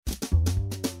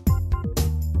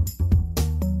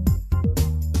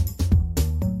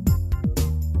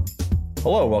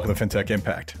Hello, welcome to FinTech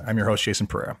Impact. I'm your host, Jason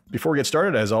Pereira. Before we get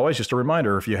started, as always, just a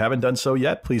reminder, if you haven't done so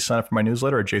yet, please sign up for my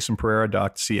newsletter at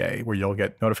jasonpereira.ca, where you'll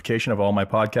get notification of all my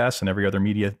podcasts and every other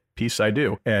media piece I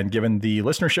do. And given the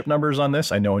listenership numbers on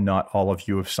this, I know not all of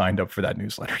you have signed up for that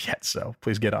newsletter yet, so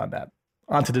please get on that.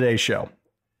 On to today's show.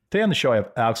 Today on the show, I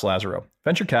have Alex Lazzaro,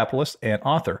 venture capitalist and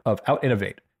author of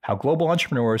Out-Innovate: How Global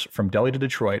Entrepreneurs from Delhi to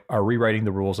Detroit Are Rewriting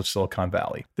the Rules of Silicon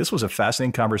Valley. This was a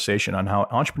fascinating conversation on how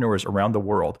entrepreneurs around the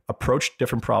world approach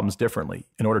different problems differently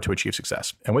in order to achieve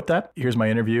success. And with that, here's my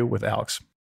interview with Alex.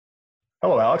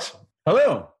 Hello, Alex.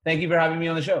 Hello. Thank you for having me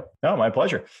on the show. No, my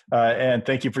pleasure. And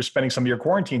thank you for spending some of your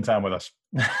quarantine time with us.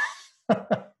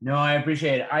 No, I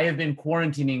appreciate it. I have been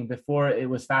quarantining before it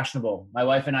was fashionable. My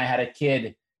wife and I had a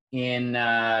kid in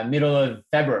middle of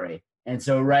February. And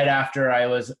so right after I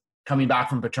was coming back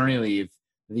from paternity leave,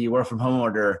 the work from home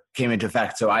order came into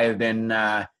effect. So I have been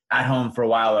at home for a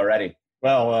while already.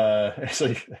 Well,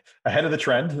 so ahead of the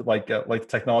trend, like the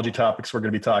technology topics we're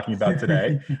going to be talking about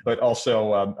today, but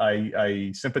also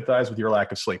I sympathize with your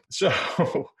lack of sleep. So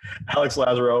Alex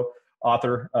Lazzaro,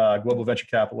 author, global venture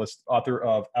capitalist, author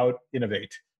of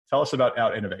Out-Innovate. Tell us about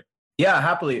Out-Innovate. Yeah,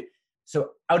 happily.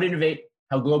 So Out-Innovate: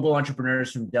 How Global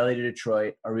Entrepreneurs from Delhi to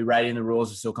Detroit Are Rewriting the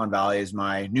Rules of Silicon Valley is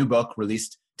my new book,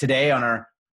 released today on our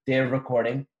day of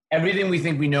recording. Everything we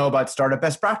think we know about startup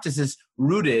best practices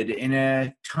rooted in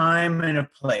a time and a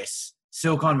place,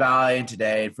 Silicon Valley and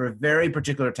today, for a very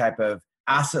particular type of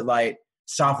asset-light,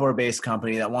 software-based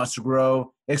company that wants to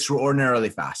grow extraordinarily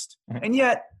fast. Mm-hmm. And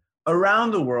yet,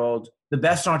 around the world, the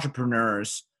best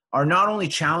entrepreneurs are not only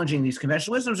challenging these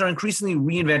conventional wisdoms, are increasingly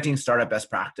reinventing startup best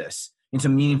practice in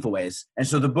some meaningful ways. And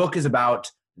so the book is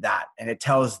about that, and it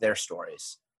tells their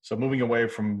stories. So moving away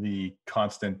from the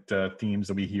constant themes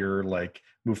that we hear, like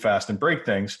move fast and break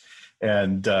things,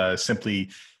 and simply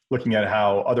looking at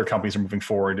how other companies are moving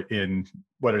forward in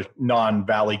what are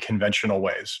non-Valley conventional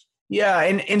ways. Yeah,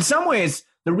 and in some ways,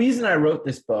 the reason I wrote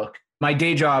this book, my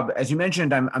day job, as you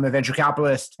mentioned, I'm a venture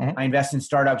capitalist. Mm-hmm. I invest in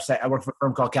startups. I work for a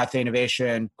firm called Cathay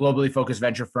Innovation, globally focused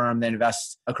venture firm that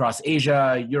invests across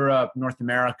Asia, Europe, North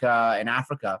America, and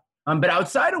Africa. But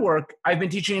outside of work, I've been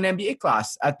teaching an MBA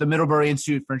class at the Middlebury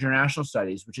Institute for International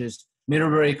Studies, which is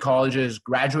Middlebury College's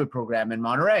graduate program in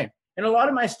Monterey. And a lot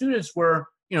of my students were,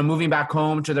 moving back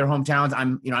home to their hometowns.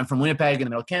 I'm from Winnipeg in the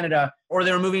middle of Canada, or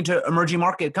they were moving to emerging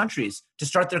market countries to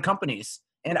start their companies.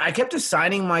 And I kept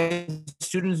assigning my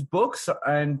students books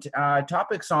and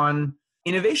topics on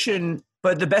innovation,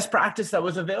 but the best practice that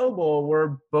was available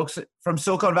were books from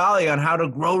Silicon Valley on how to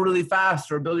grow really fast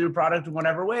or build your product in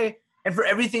whatever way. And for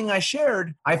everything I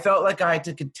shared, I felt like I had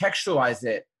to contextualize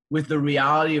it with the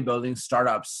reality of building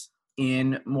startups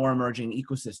in more emerging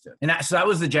ecosystems. And so that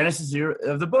was the genesis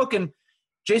of the book. And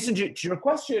Jason, to your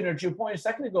question or to your point a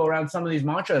second ago around some of these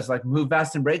mantras like move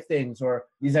fast and break things, or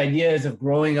these ideas of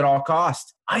growing at all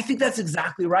costs, I think that's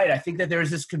exactly right. I think that there is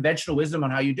this conventional wisdom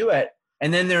on how you do it.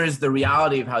 And then there is the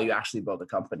reality of how you actually build a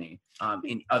company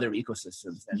in other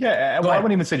ecosystems. Yeah, well, I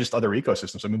wouldn't even say just other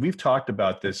ecosystems. I mean, we've talked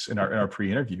about this in our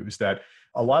pre-interviews that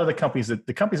a lot of the companies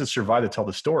that survive to tell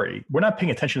the story, we're not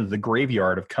paying attention to the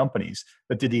graveyard of companies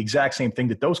that did the exact same thing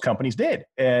that those companies did.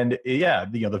 And yeah,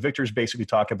 the victors basically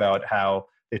talk about how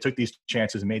they took these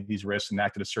chances and made these risks and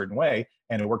acted a certain way,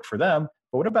 and it worked for them.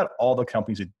 But what about all the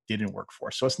companies it didn't work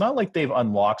for? So it's not like they've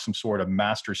unlocked some sort of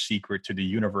master secret to the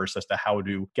universe as to how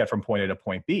to get from point A to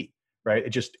point B, right?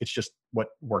 It's just what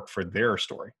worked for their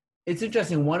story. It's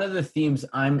interesting. One of the themes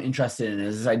I'm interested in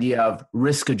is this idea of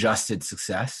risk-adjusted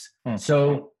success.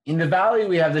 So in the Valley,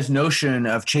 we have this notion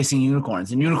of chasing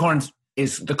unicorns. And unicorns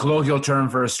is the colloquial term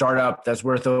for a startup that's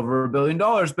worth over $1 billion.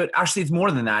 But actually, it's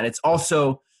more than that. It's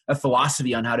also a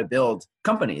philosophy on how to build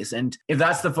companies. And if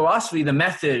that's the philosophy, the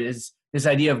method is this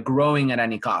idea of growing at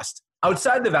any cost.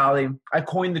 Outside the Valley, I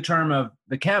coined the term of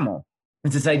the camel.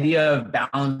 It's this idea of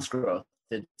balanced growth.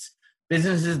 It's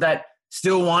businesses that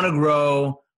still want to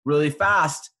grow really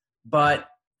fast, but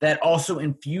that also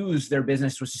infuse their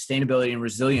business with sustainability and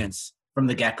resilience from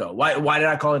the get-go. Why did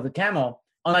I call it the camel?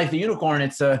 Unlike the unicorn,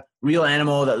 it's a real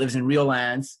animal that lives in real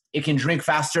lands. It can drink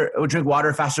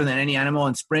water faster than any animal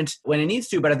and sprint when it needs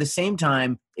to, but at the same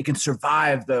time, it can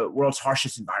survive the world's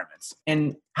harshest environments.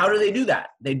 And how do they do that?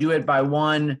 They do it by,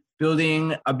 one,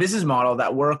 building a business model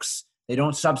that works. They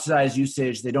don't subsidize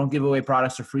usage. They don't give away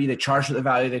products for free. They charge for the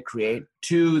value they create.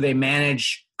 2, they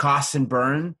manage costs and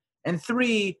burn. And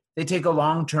 3, they take a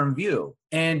long-term view.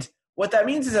 And what that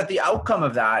means is that the outcome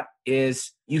of that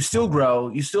is you still grow,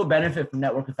 you still benefit from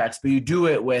network effects, but you do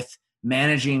it with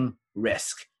managing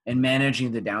risk and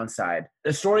managing the downside.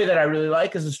 The story that I really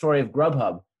like is the story of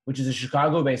Grubhub, which is a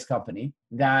Chicago-based company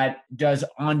that does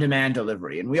on-demand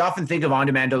delivery. And we often think of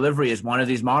on-demand delivery as one of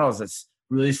these models that's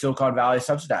really Silicon Valley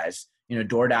subsidized.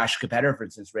 DoorDash competitor, for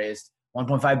instance, raised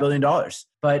 $1.5 billion.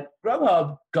 But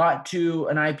Grubhub got to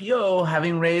an IPO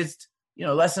having raised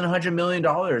less than $100 million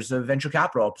of venture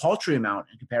capital, a paltry amount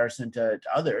in comparison to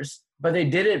others. But they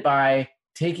did it by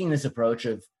taking this approach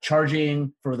of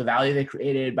charging for the value they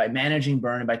created, by managing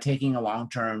burn, and by taking a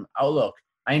long-term outlook.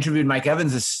 I interviewed Mike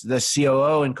Evans, the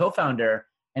COO and co-founder,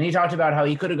 and he talked about how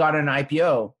he could have gotten an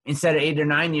IPO instead of 8 or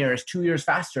 9 years, 2 years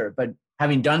faster, but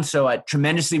having done so at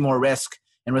tremendously more risk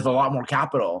and with a lot more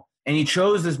capital. And he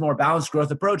chose this more balanced growth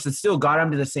approach that still got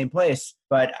him to the same place,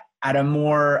 but at a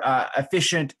more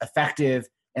efficient, effective,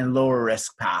 and lower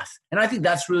risk path. And I think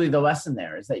that's really the lesson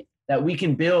there, is that we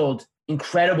can build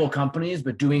incredible companies,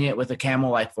 but doing it with a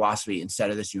camel-like philosophy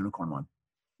instead of this unicorn one.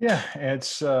 Yeah,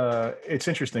 it's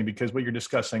interesting because what you're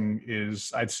discussing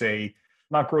is, I'd say,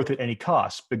 not growth at any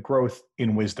cost, but growth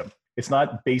in wisdom. It's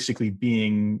not basically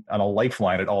being on a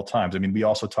lifeline at all times. I mean, we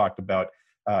also talked about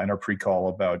in our pre-call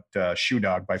about Shoe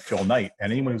Dog by Phil Knight.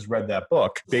 And anyone who's read that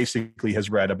book basically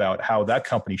has read about how that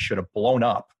company should have blown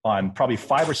up on probably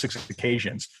 5 or 6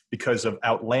 occasions because of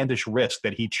outlandish risk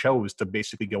that he chose to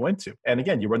basically go into. And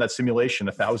again, you run that simulation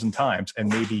 1,000 times and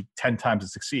maybe 10 times it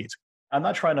succeeds. I'm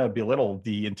not trying to belittle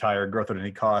the entire growth at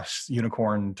any cost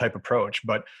unicorn type approach,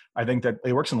 but I think that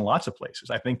it works in lots of places.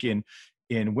 I think in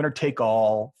winner take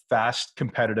all, fast,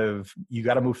 competitive, you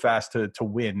got to move fast to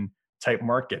win type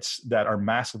markets that are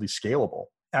massively scalable.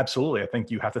 Absolutely. I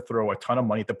think you have to throw a ton of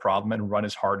money at the problem and run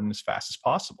as hard and as fast as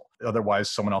possible. Otherwise,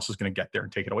 someone else is going to get there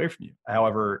and take it away from you.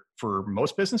 However, for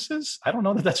most businesses, I don't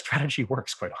know that strategy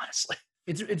works, quite honestly.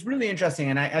 It's really interesting.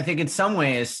 And I think in some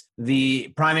ways,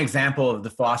 the prime example of the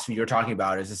philosophy you're talking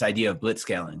about is this idea of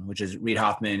blitzscaling, which is Reid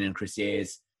Hoffman and Chris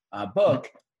Ye's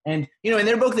book. And, in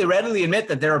their book, they readily admit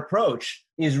that their approach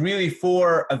is really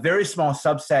for a very small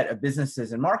subset of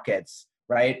businesses and markets,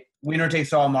 right? Winner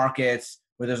takes all markets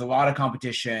where there's a lot of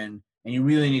competition and you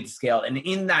really need to scale. And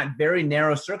in that very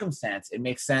narrow circumstance, it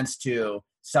makes sense to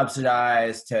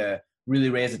subsidize, to really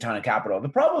raise a ton of capital. The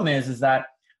problem is that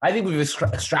I think we've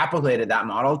extrapolated that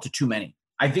model to too many.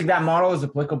 I think that model is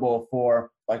applicable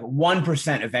for like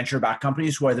 1% of venture-backed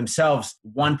companies who are themselves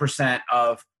 1%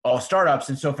 of all startups.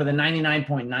 And so for the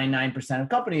 99.99% of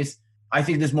companies, I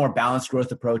think this more balanced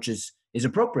growth approach is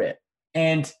appropriate.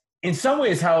 And in some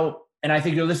ways, and I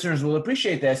think your listeners will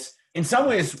appreciate this, in some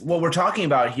ways, what we're talking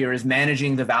about here is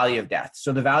managing the valley of death.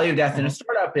 So the value of death in a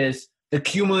startup is the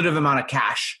cumulative amount of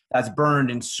cash that's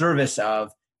burned in service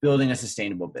of building a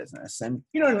sustainable business. And,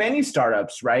 in many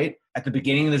startups, right, at the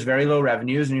beginning, there's very low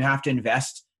revenues and you have to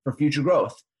invest for future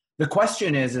growth. The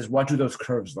question is what do those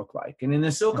curves look like? And in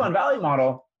the Silicon Valley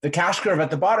model, the cash curve at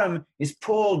the bottom is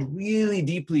pulled really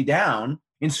deeply down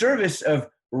in service of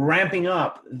ramping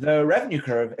up the revenue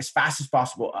curve as fast as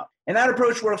possible up. And that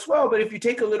approach works well, but if you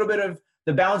take a little bit of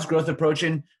the balanced growth approach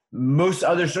in most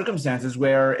other circumstances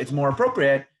where it's more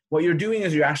appropriate, what you're doing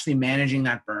is you're actually managing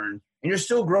that burn. And you're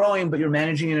still growing, but you're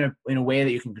managing it in a way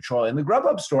that you can control. In the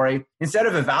Grubhub story, instead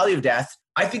of a valley of death,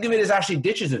 I think of it as actually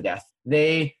ditches of death.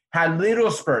 They had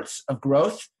little spurts of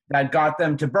growth that got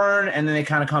them to burn, and then they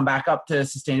kind of come back up to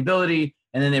sustainability,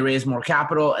 and then they raised more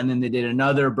capital, and then they did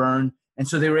another burn. And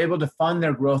so they were able to fund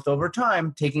their growth over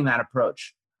time, taking that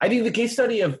approach. I think the case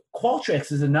study of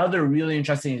Qualtrics is another really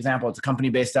interesting example. It's a company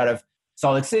based out of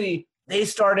Salt Lake City. They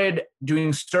started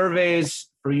doing surveys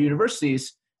for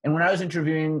universities. And when I was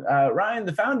interviewing Ryan,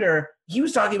 the founder, he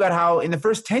was talking about how in the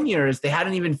first 10 years, they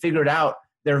hadn't even figured out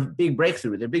their big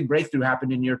breakthrough. Their big breakthrough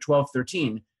happened in year 12,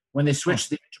 13, when they switched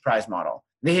to the enterprise model.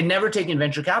 They had never taken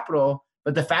venture capital,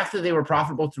 but the fact that they were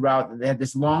profitable throughout, that they had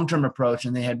this long-term approach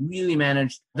and they had really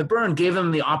managed the burn gave them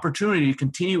the opportunity to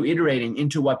continue iterating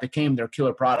into what became their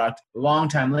killer product a long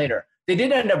time later. They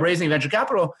did end up raising venture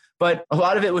capital, but a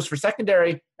lot of it was for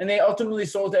secondary, and they ultimately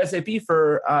sold to SAP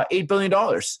for $8 billion.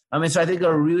 And so I think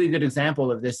a really good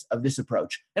example of this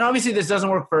approach. And obviously this doesn't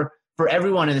work for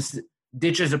everyone in this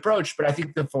ditches approach, but I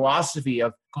think the philosophy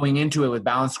of going into it with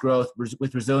balanced growth,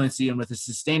 with resiliency, and with the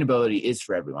sustainability is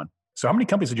for everyone. So how many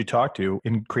companies did you talk to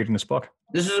in creating this book?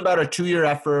 This is about a 2-year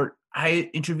effort. I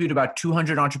interviewed about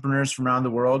 200 entrepreneurs from around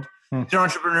the world. These are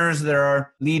entrepreneurs that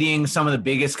are leading some of the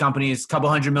biggest companies, a couple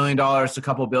 $100 million to a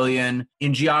couple billion,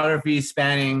 in geographies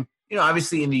spanning,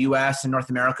 obviously in the US and North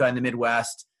America and the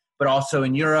Midwest, but also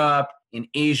in Europe, in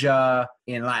Asia,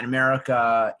 in Latin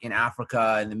America, in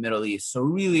Africa, in the Middle East. So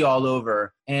really all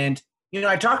over. And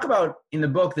I talk about in the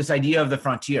book this idea of the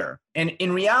frontier. And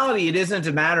in reality, it isn't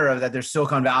a matter of that there's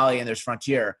Silicon Valley and there's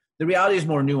frontier. The reality is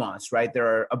more nuanced, right? There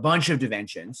are a bunch of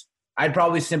dimensions. I'd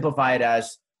probably simplify it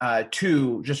as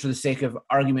two, just for the sake of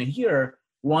argument here.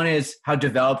 One is how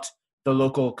developed the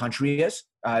local country is,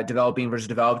 developing versus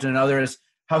developed, and another is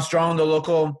how strong the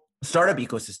local startup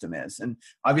ecosystem is. And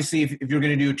obviously, if you're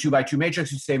going to do a 2x2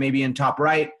 matrix, you'd say maybe in top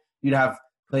right, you'd have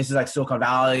places like Silicon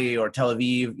Valley or Tel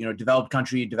Aviv, developed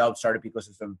country, developed startup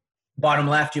ecosystem. Bottom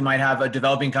left, you might have a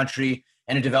developing country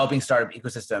and a developing startup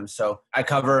ecosystem. So I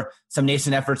cover some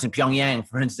nascent efforts in Pyongyang,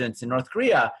 for instance, in North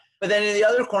Korea. But then in the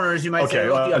other corners, you might say,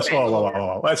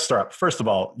 look, let's start. First of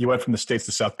all, you went from the States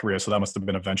to South Korea, so that must have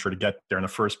been a venture to get there in the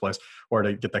first place or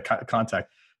to get that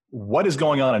contact. What is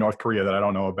going on in North Korea that I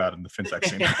don't know about in the fintech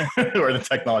scene or the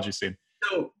technology scene?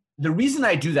 So the reason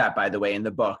I do that, by the way, in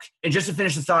the book, and just to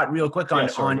finish the thought real quick on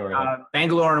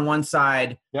Bangalore on one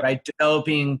side, right,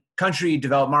 developing country,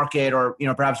 developed market, or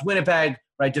perhaps Winnipeg,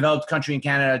 right, developed country in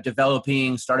Canada,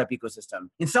 developing startup ecosystem.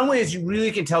 In some ways, you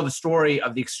really can tell the story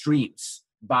of the extremes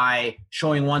by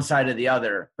showing one side or the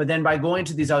other. But then by going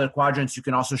to these other quadrants, you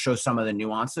can also show some of the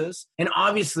nuances. And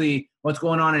obviously, what's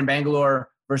going on in Bangalore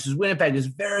versus Winnipeg is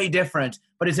very different,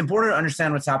 but it's important to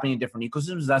understand what's happening in different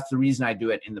ecosystems. That's the reason I do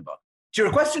it in the book. To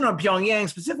your question on Pyongyang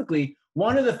specifically,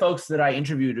 one of the folks that I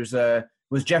interviewed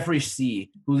was Jeffrey C.,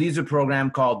 who leads a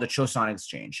program called the Chosun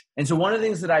Exchange. And so one of the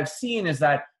things that I've seen is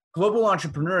that global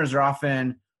entrepreneurs are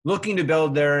often looking to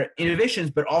build their innovations,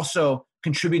 but also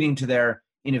contributing to their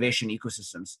innovation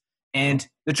ecosystems. And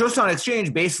the Chosun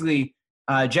Exchange, basically,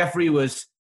 Jeffrey was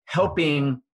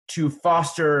helping to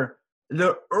foster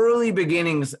the early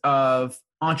beginnings of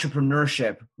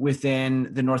entrepreneurship within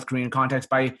the North Korean context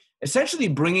by essentially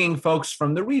bringing folks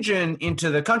from the region into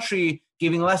the country,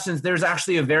 giving lessons. There's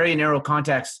actually a very narrow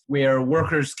context where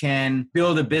workers can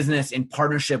build a business in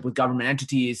partnership with government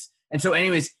entities. And so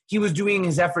anyways, he was doing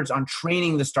his efforts on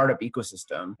training the startup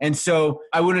ecosystem. And so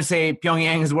I wouldn't say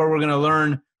Pyongyang is where we're going to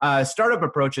learn startup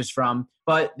approaches from,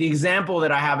 but the example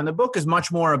that I have in the book is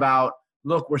much more about,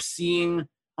 look, we're seeing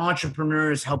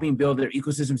entrepreneurs helping build their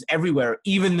ecosystems everywhere,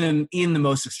 even in the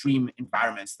most extreme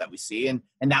environments that we see. And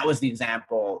that was the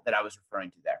example that I was referring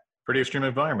to there. Pretty extreme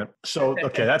environment. So,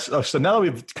 okay, so now that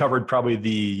we've covered probably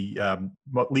the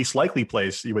least likely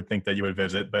place you would think that you would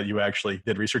visit, but you actually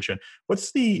did research in,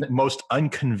 what's the most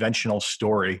unconventional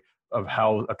story of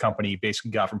how a company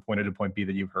basically got from point A to point B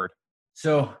that you've heard?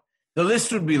 So the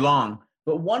list would be long,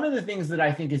 but one of the things that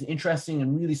I think is interesting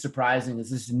and really surprising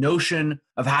is this notion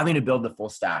of having to build the full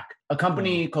stack. A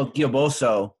company called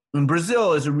Guiabolso in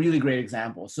Brazil is a really great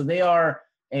example. So they are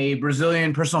a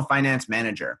Brazilian personal finance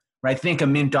manager, right? Think a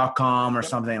Mint.com or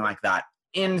something like that.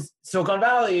 In Silicon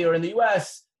Valley or in the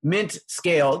US, Mint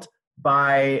scaled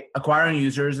by acquiring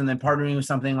users and then partnering with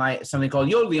something called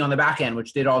Yodlee on the back end,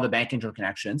 which did all the bank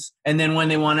interconnections. And then when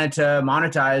they wanted to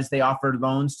monetize, they offered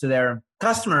loans to their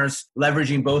customers,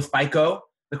 leveraging both FICO,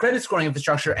 the credit scoring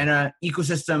infrastructure, and an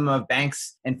ecosystem of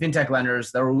banks and fintech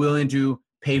lenders that were willing to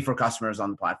pay for customers on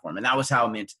the platform. And that was how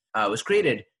Mint was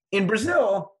created. In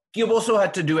Brazil, Guiabolso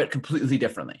had to do it completely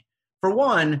differently. For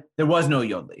one, there was no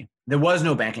Yodlee. There was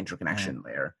no bank interconnection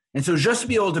layer. And so just to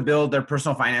be able to build their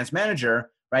personal finance manager,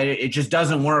 right, it just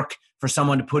doesn't work for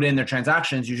someone to put in their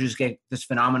transactions. You just get this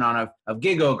phenomenon of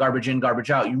GIGO, garbage in,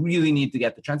 garbage out. You really need to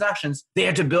get the transactions. They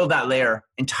had to build that layer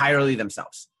entirely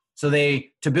themselves. So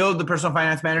to build the personal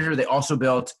finance manager, they also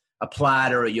built a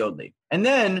Plaid or a Yodlee. And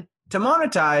then to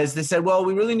monetize, they said, well,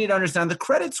 we really need to understand the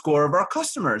credit score of our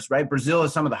customers, right? Brazil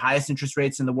has some of the highest interest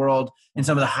rates in the world and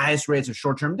some of the highest rates of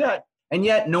short-term debt. And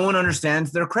yet no one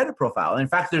understands their credit profile. In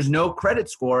fact, there's no credit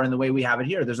score in the way we have it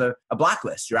here. There's a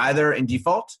blacklist. You're either in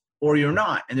default or you're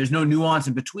not. And there's no nuance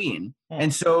in between.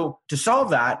 And so to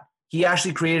solve that, he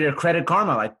actually created a Credit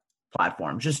Karma-like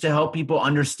platform just to help people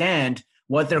understand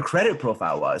what their credit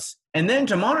profile was. And then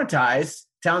to monetize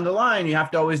down the line, you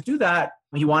have to always do that.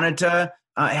 He wanted to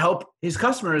help his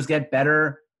customers get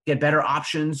better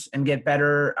options and get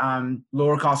better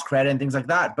lower cost credit and things like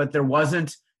that. But there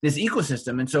wasn't this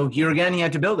ecosystem. And so here again, he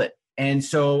had to build it. And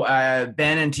so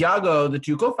Ben and Tiago, the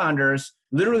two co-founders,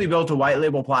 literally built a white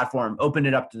label platform, opened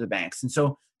it up to the banks. And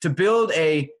so to build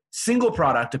a single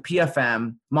product, a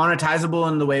PFM, monetizable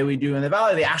in the way we do in the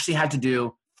Valley, they actually had to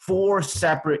do 4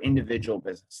 separate individual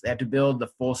businesses. They had to build the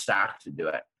full stack to do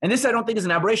it. And this, I don't think, is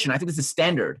an aberration. I think it's a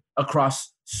standard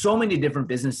across so many different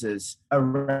businesses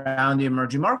around the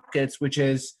emerging markets, which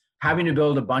is having to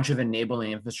build a bunch of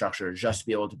enabling infrastructure just to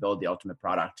be able to build the ultimate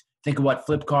product. Think of what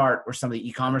Flipkart or some of the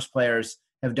e-commerce players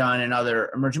have done in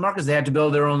other emerging markets. They had to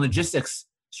build their own logistics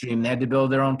stream. They had to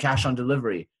build their own cash on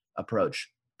delivery approach.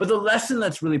 But the lesson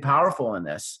that's really powerful in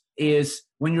this is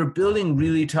when you're building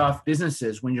really tough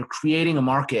businesses, when you're creating a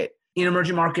market in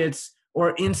emerging markets,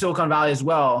 or in Silicon Valley as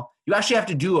well, you actually have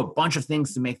to do a bunch of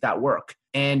things to make that work.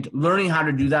 And learning how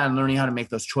to do that and learning how to make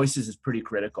those choices is pretty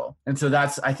critical. And so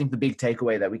that's, I think, the big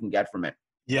takeaway that we can get from it.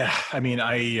 Yeah, I mean,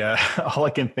 all I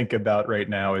can think about right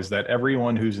now is that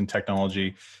everyone who's in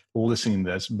technology listening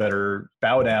to this better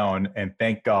bow down and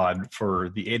thank God for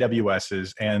the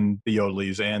AWSs and the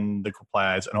Yodleys and the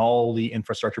Plaids and all the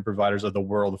infrastructure providers of the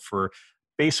world for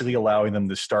basically allowing them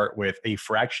to start with a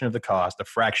fraction of the cost, a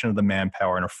fraction of the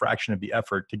manpower, and a fraction of the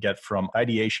effort to get from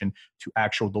ideation to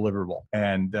actual deliverable.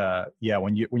 And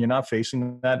when you're not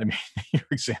facing that, I mean, your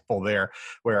example there,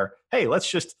 where hey, let's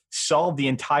just solve the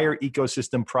entire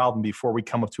ecosystem problem before we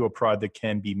come up to a product that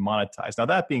can be monetized. Now,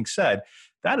 that being said,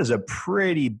 that is a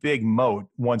pretty big moat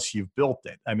once you've built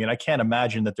it. I mean, I can't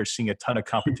imagine that they're seeing a ton of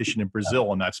competition in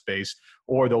Brazil in that space,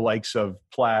 or the likes of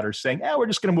Plaid are saying, we're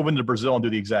just going to move into Brazil and do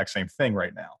the exact same thing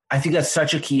right now. I think that's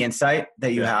such a key insight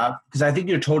that you have, because I think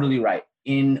you're totally right.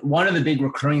 In one of the big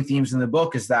recurring themes in the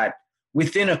book is that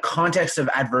within a context of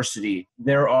adversity,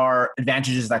 there are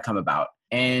advantages that come about.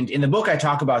 And in the book, I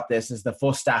talk about this as the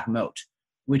full stack moat,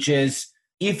 which is,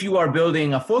 if you are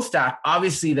building a full stack,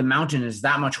 obviously the mountain is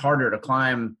that much harder to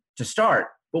climb to start.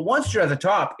 But once you're at the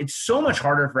top, it's so much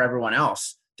harder for everyone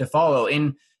else to follow.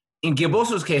 In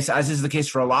Guiabolso's case, as is the case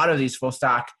for a lot of these full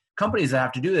stack companies that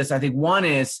have to do this, I think one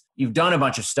is you've done a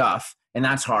bunch of stuff and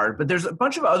that's hard, but there's a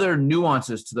bunch of other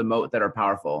nuances to the moat that are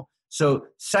powerful. So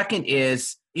second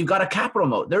is you've got a capital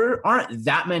moat. There aren't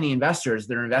that many investors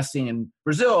that are investing in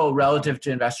Brazil relative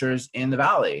to investors in the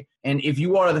Valley. And if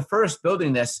you are the first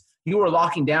building this, you are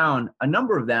locking down a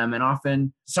number of them, and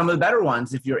often some of the better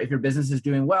ones if your business is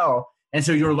doing well. And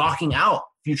so you're locking out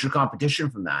future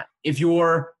competition from that. If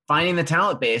you're finding the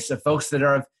talent base of folks that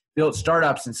have built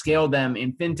startups and scaled them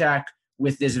in fintech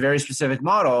with this very specific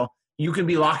model, you can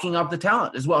be locking up the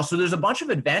talent as well. So there's a bunch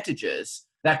of advantages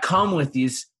that come with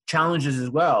these challenges as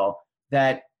well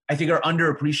that I think are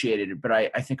underappreciated, but I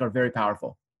think are very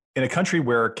powerful. In a country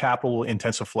where capital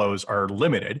intensive flows are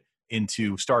limited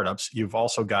into startups, you've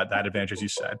also got that advantage, as you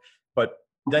said. But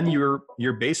then you're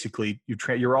basically,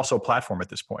 you're also a platform at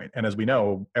this point. And as we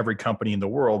know, every company in the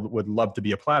world would love to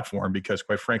be a platform because,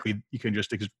 quite frankly, you can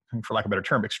just, for lack of a better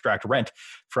term, extract rent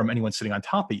from anyone sitting on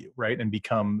top of you, right? And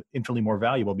become infinitely more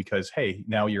valuable because, hey,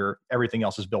 now everything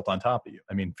else is built on top of you.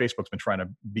 I mean, Facebook's been trying to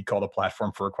be called a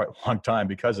platform for quite a long time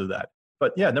because of that.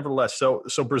 But yeah, nevertheless, so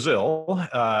Brazil,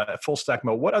 full stack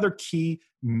mode. What other key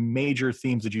major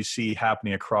themes did you see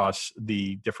happening across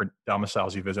the different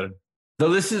domiciles you visited? The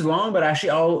list is long, but actually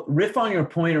I'll riff on your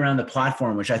point around the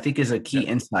platform, which I think is a key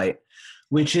insight,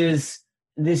 which is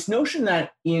this notion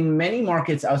that in many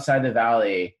markets outside the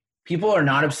Valley, people are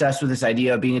not obsessed with this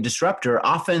idea of being a disruptor.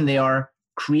 Often they are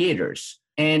creators.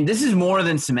 And this is more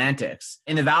than semantics.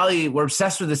 In the Valley, we're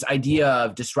obsessed with this idea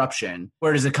of disruption.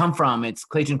 Where does it come from? It's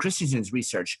Clayton Christensen's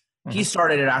research. Mm-hmm. He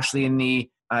started it actually in the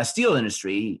steel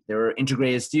industry. There were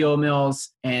integrated steel mills,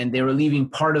 and they were leaving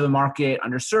part of the market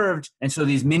underserved. And so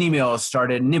these mini mills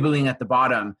started nibbling at the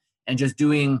bottom and just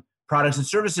doing products and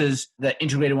services that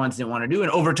integrated ones didn't want to do.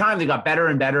 And over time, they got better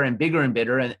and better and bigger and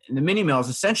bigger. And the mini mills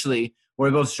essentially were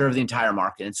able to serve the entire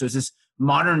market. And so it's this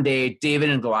modern day David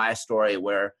and Goliath story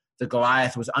where the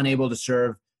Goliath was unable to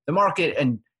serve the market,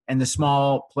 and the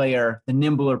small player, the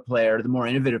nimbler player, the more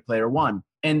innovative player won.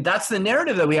 And that's the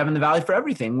narrative that we have in the Valley for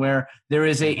everything, where there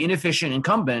is an inefficient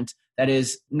incumbent that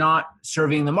is not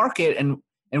serving the market,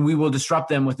 and we will disrupt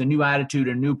them with a new attitude,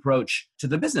 a new approach to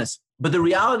the business. But the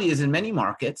reality is in many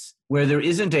markets where there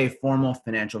isn't a formal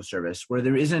financial service, where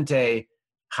there isn't a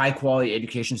high-quality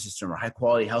education system or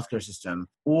high-quality healthcare system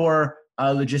or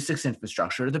a logistics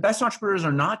infrastructure, the best entrepreneurs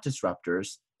are not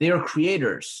disruptors. They are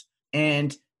creators,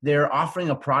 and they're offering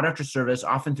a product or service,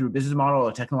 often through a business model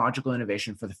or technological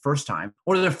innovation for the first time,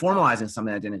 or they're formalizing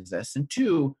something that didn't exist. And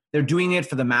two, they're doing it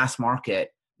for the mass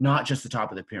market, not just the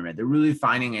top of the pyramid. They're really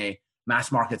finding a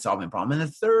mass market solving problem. And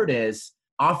the third is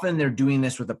often they're doing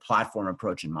this with a platform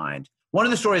approach in mind. One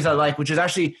of the stories I like, which is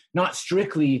actually not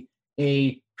strictly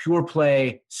a pure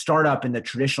play startup in the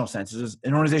traditional sense, is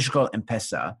an organization called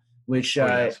M-Pesa, which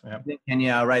in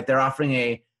Kenya, right? They're offering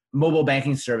a mobile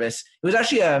banking service. It was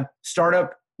actually a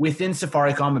startup within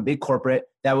Safaricom, a big corporate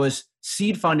that was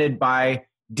seed funded by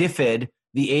DFID,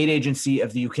 the aid agency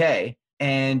of the UK,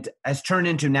 and has turned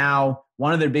into now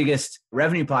one of their biggest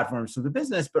revenue platforms for the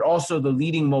business, but also the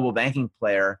leading mobile banking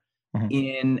player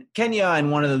in Kenya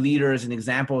and one of the leaders and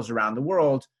examples around the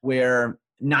world where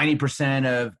 90%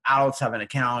 of adults have an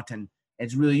account and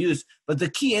it's really used. But the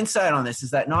key insight on this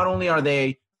is that not only are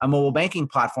they a mobile banking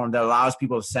platform that allows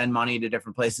people to send money to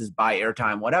different places, buy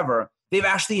airtime, whatever, they've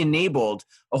actually enabled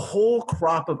a whole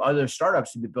crop of other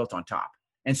startups to be built on top.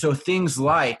 And so things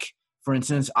like for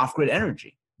instance, off-grid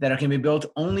energy that can be built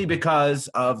only because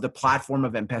of the platform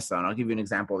of M-Pesa. And I'll give you an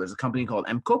example. There's a company called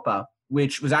M-Kopa,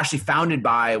 which was actually founded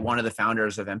by one of the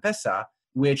founders of M-Pesa,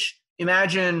 which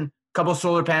imagine a couple of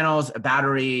solar panels, a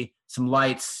battery, some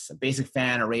lights, a basic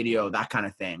fan, a radio, that kind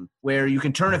of thing, where you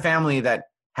can turn a family that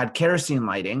had kerosene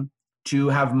lighting to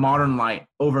have modern light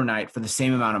overnight for the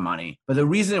same amount of money. But the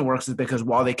reason it works is because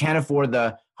while they can't afford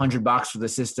the $100 for the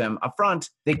system upfront,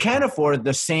 they can afford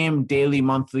the same daily,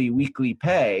 monthly, weekly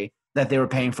pay that they were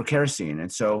paying for kerosene.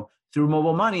 And so through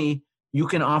mobile money, you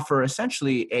can offer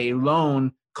essentially a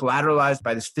loan collateralized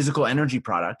by this physical energy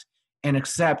product and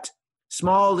accept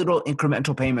small little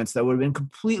incremental payments that would have been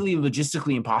completely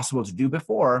logistically impossible to do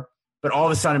before. But all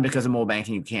of a sudden, because of mobile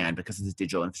banking, you can, because of this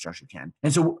digital infrastructure, you can.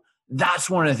 And so that's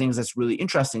one of the things that's really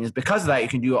interesting is because of that, you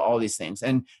can do all these things.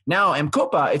 And now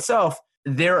M-Kopa itself,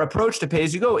 their approach to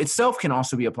pay-as-you-go itself can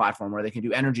also be a platform where they can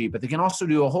do energy, but they can also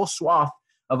do a whole swath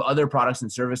of other products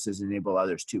and services and enable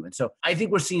others too. And so I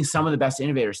think we're seeing some of the best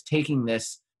innovators taking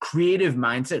this creative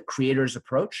mindset, creators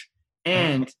approach,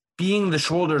 and being the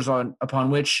shoulders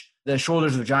upon which the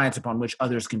shoulders of giants upon which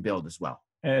others can build as well.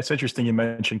 And it's interesting you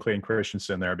mentioned Clayton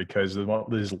Christensen there because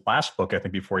his last book, I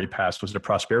think, before he passed was The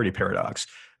Prosperity Paradox,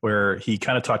 where he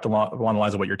kind of talked along the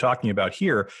lines of what you're talking about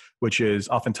here, which is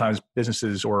oftentimes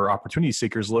businesses or opportunity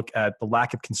seekers look at the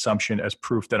lack of consumption as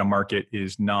proof that a market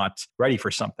is not ready for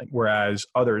something, whereas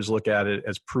others look at it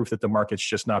as proof that the market's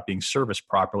just not being serviced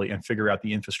properly and figure out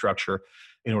the infrastructure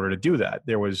in order to do that.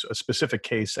 There was a specific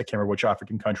case, I can't remember which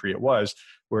African country it was,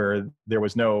 where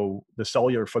the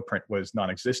cellular footprint was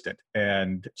non-existent.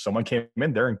 And someone came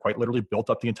in there and quite literally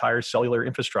built up the entire cellular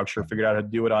infrastructure, figured out how to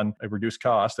do it on a reduced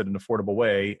cost at an affordable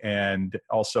way. And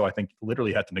also, I think,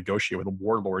 literally had to negotiate with the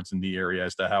warlords in the area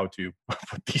as to how to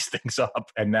put these things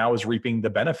up. And now is reaping the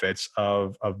benefits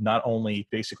of not only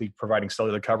basically providing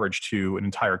cellular coverage to an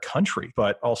entire country,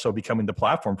 but also becoming the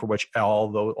platform for which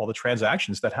all the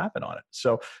transactions that happen on it.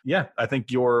 So yeah, I think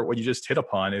what you just hit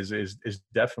upon is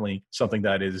definitely something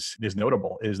that is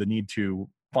notable, is the need to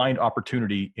find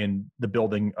opportunity in the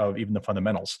building of even the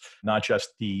fundamentals, not just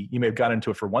you may have gotten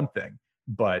into it for one thing,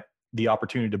 but the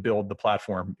opportunity to build the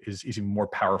platform is even more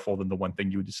powerful than the one thing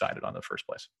you decided on in the first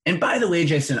place. And by the way,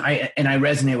 Jason, I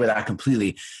resonate with that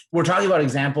completely. We're talking about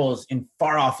examples in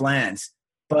far off lands,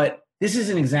 but this is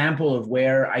an example of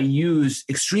where I use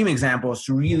extreme examples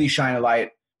to really shine a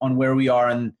light on where we are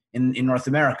in North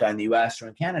America, in the US or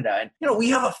in Canada. And, we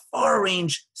have a far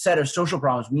range set of social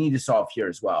problems we need to solve here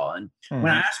as well. And when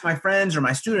I ask my friends or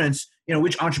my students,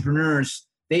 which entrepreneurs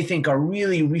they think are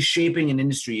really reshaping an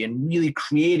industry and really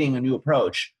creating a new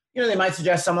approach, they might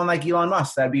suggest someone like Elon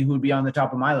Musk. That'd be who would be on the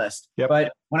top of my list. Yep.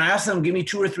 But when I ask them, give me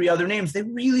 2 or 3 other names, they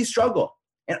really struggle.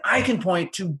 And I can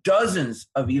point to dozens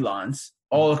of Elons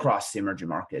all across the emerging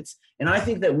markets. And I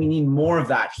think that we need more of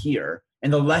that here.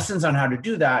 And the lessons on how to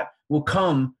do that will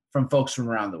come from folks from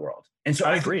around the world. And so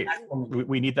I agree.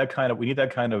 We need that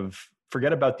kind of,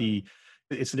 forget about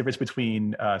it's the difference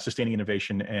between sustaining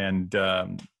innovation and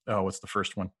what's the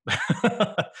first one?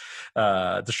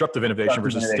 Disruptive innovation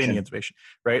versus sustaining innovation,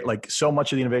 right? Like so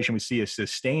much of the innovation we see is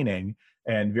sustaining,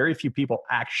 and very few people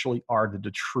actually are the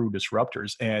true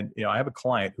disruptors. And, I have a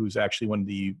client who's actually one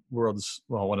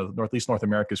of Northeast North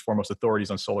America's foremost authorities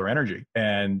on solar energy.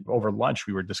 And over lunch,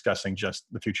 we were discussing just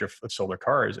the future of solar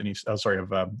cars and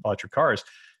of electric cars.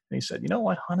 And he said, you know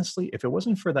what, honestly, if it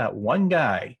wasn't for that one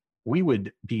guy, we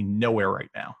would be nowhere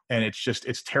right now. And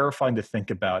it's terrifying to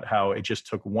think about how it just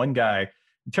took one guy,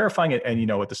 terrifying it, and,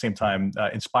 at the same time,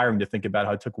 inspiring to think about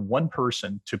how it took one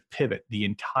person to pivot the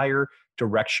entire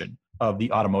direction of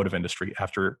the automotive industry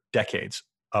after decades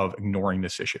of ignoring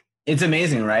this issue. It's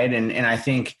amazing, right? And I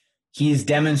think he's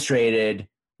demonstrated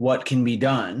what can be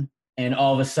done. And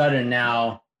all of a sudden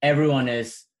now everyone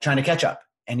is trying to catch up.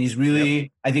 And he's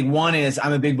really, I think one is,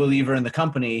 I'm a big believer in the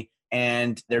company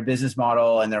and their business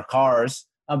model and their cars.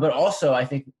 But also I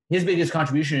think his biggest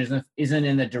contribution isn't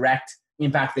in the direct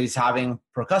impact that he's having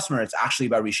per customer. It's actually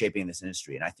about reshaping this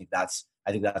industry. And I think that's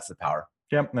the power.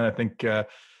 Yeah. And I think,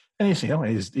 and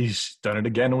he's done it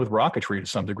again with rocketry to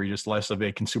some degree, just less of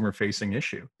a consumer-facing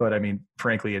issue. But I mean,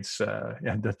 frankly, it's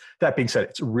that being said,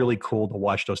 it's really cool to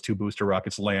watch those 2 booster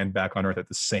rockets land back on Earth at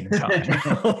the same time.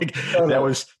 That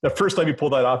was the first time he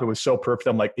pulled that off. It was so perfect.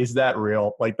 I'm like, is that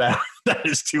real? Like that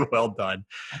is too well done.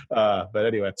 But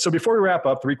anyway, so before we wrap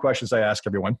up, 3 questions I ask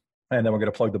everyone. And then we're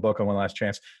going to plug the book on one last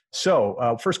chance.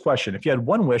 So first question, if you had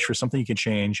one wish for something you can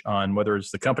change on whether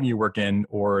it's the company you work in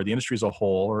or the industry as a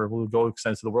whole, or we'll go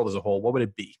extend to the world as a whole, what would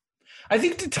it be? I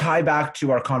think to tie back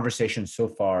to our conversation so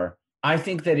far, I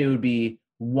think that it would be,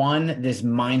 one, this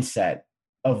mindset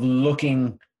of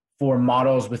looking for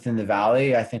models within the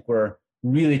Valley. I think we're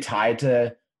really tied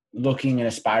to looking and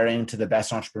aspiring to the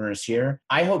best entrepreneurs here.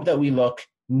 I hope that we look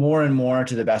more and more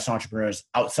to the best entrepreneurs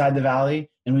outside the Valley,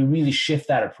 and we really shift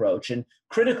that approach. And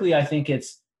critically, I think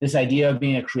it's this idea of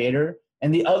being a creator.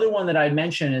 And the other one that I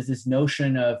mentioned is this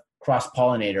notion of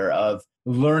cross-pollinator, of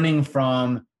learning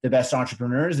from the best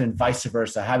entrepreneurs and vice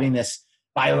versa, having this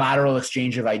bilateral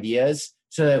exchange of ideas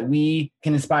so that we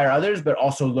can inspire others, but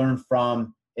also learn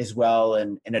from as well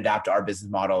and adapt our business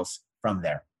models from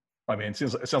there. I mean, it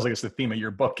sounds like it's the theme of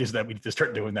your book is that we need to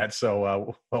start doing that.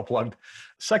 So well plugged.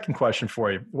 Second question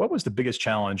for you. What was the biggest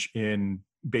challenge in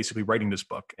basically writing this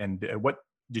book, and what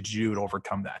did you do to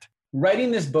overcome that?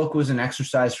 Writing this book was an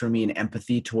exercise for me in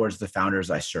empathy towards the founders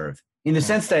I serve, in the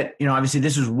sense that, obviously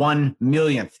this is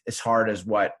 1/1,000,000th as hard as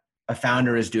what a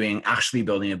founder is doing, actually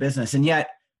building a business. And yet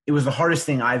it was the hardest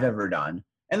thing I've ever done.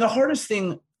 And the hardest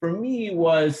thing for me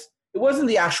was, it wasn't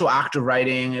the actual act of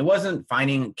writing. It wasn't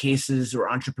finding cases or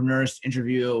entrepreneurs to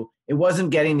interview. It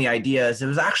wasn't getting the ideas. It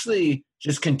was actually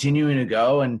just continuing to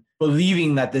go and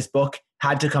believing that this book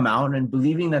had to come out and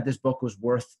believing that this book was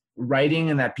worth writing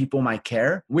and that people might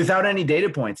care without any data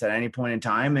points at any point in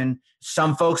time. And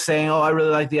some folks saying, oh, I really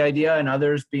like the idea, and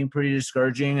others being pretty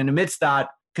discouraging. And amidst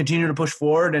that, continue to push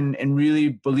forward and really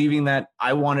believing that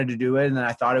I wanted to do it and that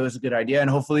I thought it was a good idea. And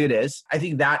hopefully it is. I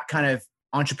think that kind of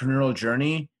entrepreneurial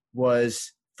journey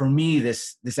was, for me,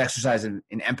 this exercise in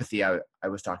empathy I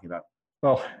was talking about.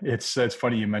 Well, it's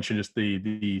funny you mentioned just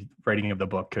the writing of the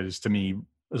book, because to me,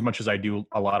 as much as I do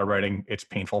a lot of writing, it's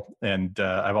painful. And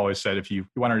I've always said, if you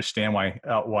want to understand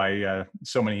why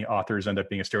so many authors end up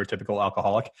being a stereotypical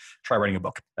alcoholic, try writing a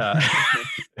book.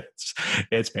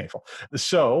 It's painful.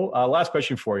 So last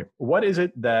question for you. What is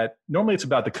it that, normally it's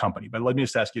about the company, but let me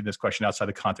just ask you this question outside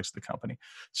the context of the company.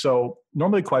 So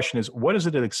normally the question is, what is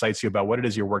it that excites you about what it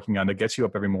is you're working on that gets you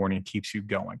up every morning and keeps you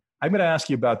going? I'm going to ask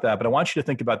you about that, but I want you to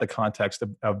think about the context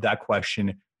of that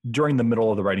question during the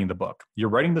middle of the writing of the book. You're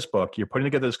writing this book, you're putting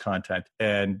together this content,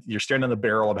 and you're staring on the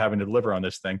barrel of having to deliver on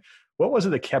this thing. What was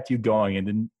it that kept you going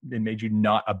and made you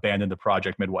not abandon the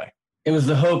project midway? It was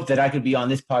the hope that I could be on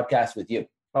this podcast with you.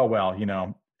 Oh, well,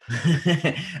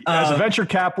 as a venture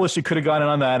capitalist, you could have gone in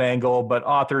on that angle, but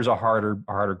authors are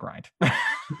harder grind.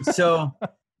 So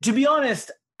to be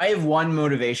honest, I have one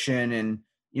motivation, and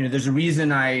there's a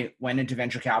reason I went into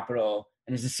venture capital,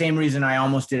 and it's the same reason I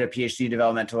almost did a PhD in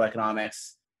developmental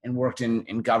economics and worked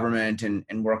in government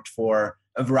and worked for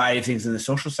a variety of things in the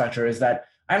social sector, is that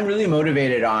I'm really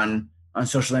motivated on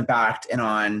social impact and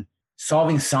on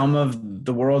solving some of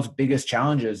the world's biggest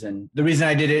challenges. And the reason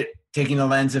I did it, taking the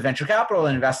lens of venture capital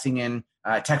and investing in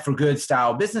tech for good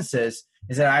style businesses,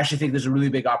 is that I actually think there's a really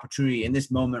big opportunity in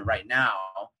this moment right now,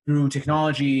 through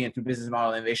technology and through business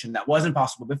model innovation that wasn't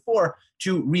possible before,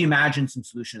 to reimagine some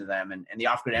solutions to them. And the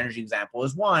off-grid energy example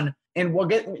is one. And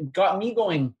what got me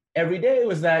going every day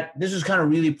was that this was kind of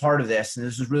really part of this. And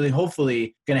this is really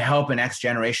hopefully going to help a next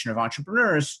generation of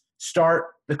entrepreneurs start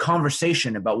the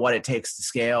conversation about what it takes to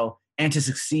scale and to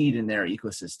succeed in their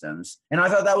ecosystems. And I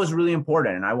thought that was really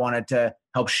important. And I wanted to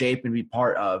help shape and be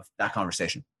part of that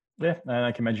conversation. Yeah, and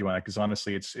I commend you on that, because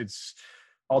honestly, it's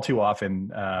all too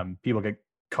often people get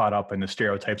caught up in the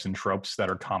stereotypes and tropes that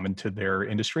are common to their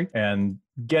industry, and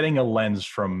getting a lens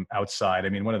from outside. I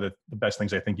mean, one of the best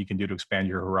things I think you can do to expand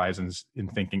your horizons in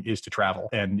thinking is to travel.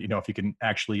 And, if you can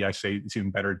actually, I say it's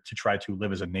even better to try to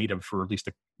live as a native for at least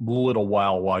a little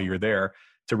while you're there,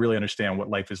 to really understand what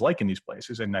life is like in these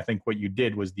places. And I think what you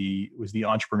did was the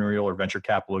entrepreneurial or venture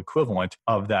capital equivalent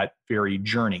of that very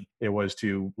journey. It was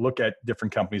to look at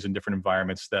different companies in different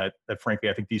environments that frankly,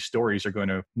 I think these stories are going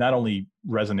to not only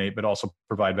resonate, but also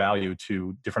provide value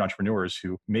to different entrepreneurs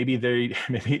who maybe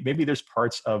there's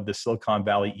parts of the Silicon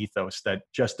Valley ethos that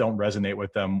just don't resonate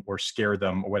with them or scare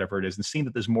them or whatever it is. And seeing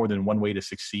that there's more than one way to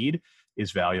succeed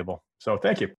is valuable. So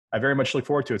thank you. I very much look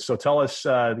forward to it. So tell us,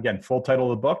 again, full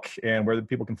title of the book and where the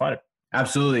people can find it.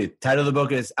 Absolutely. Title of the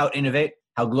book is Out Innovate: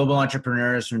 How Global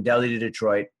Entrepreneurs from Delhi to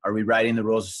Detroit Are Rewriting the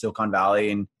Rules of Silicon Valley.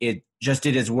 And it just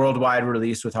did its worldwide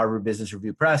release with Harvard Business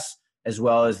Review Press, as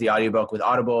well as the audiobook with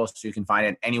Audible. So you can find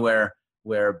it anywhere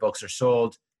where books are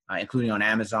sold, including on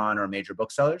Amazon or major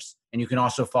booksellers. And you can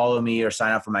also follow me or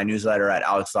sign up for my newsletter at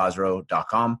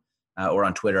alexlazaro.com or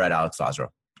on Twitter at alexlazaro.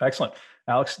 Excellent.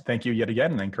 Alex, thank you yet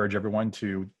again. And I encourage everyone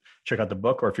to check out the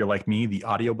book, or if you're like me, the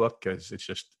audiobook, because it's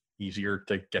just easier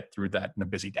to get through that in a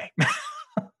busy day.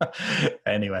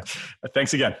 Anyway,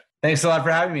 thanks again. Thanks a lot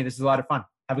for having me. This is a lot of fun.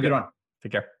 Have a good one.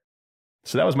 Take care.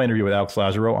 So that was my interview with Alex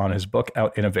Lazzaro on his book,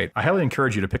 Out Innovate. I highly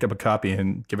encourage you to pick up a copy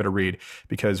and give it a read,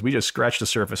 because we just scratched the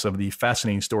surface of the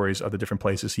fascinating stories of the different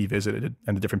places he visited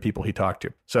and the different people he talked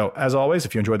to. So as always,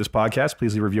 if you enjoyed this podcast,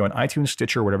 please leave a review on iTunes,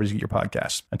 Stitcher, whatever you get your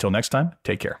podcasts. Until next time,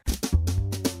 take care.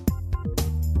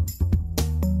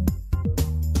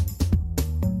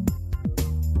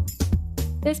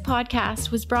 This podcast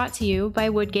was brought to you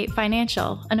by Woodgate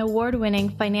Financial, an award-winning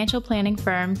financial planning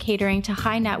firm catering to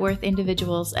high net worth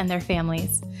individuals and their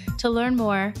families. To learn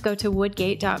more, go to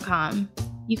woodgate.com.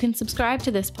 You can subscribe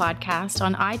to this podcast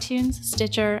on iTunes,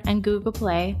 Stitcher, and Google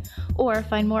Play, or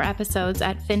find more episodes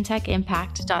at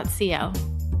fintechimpact.co.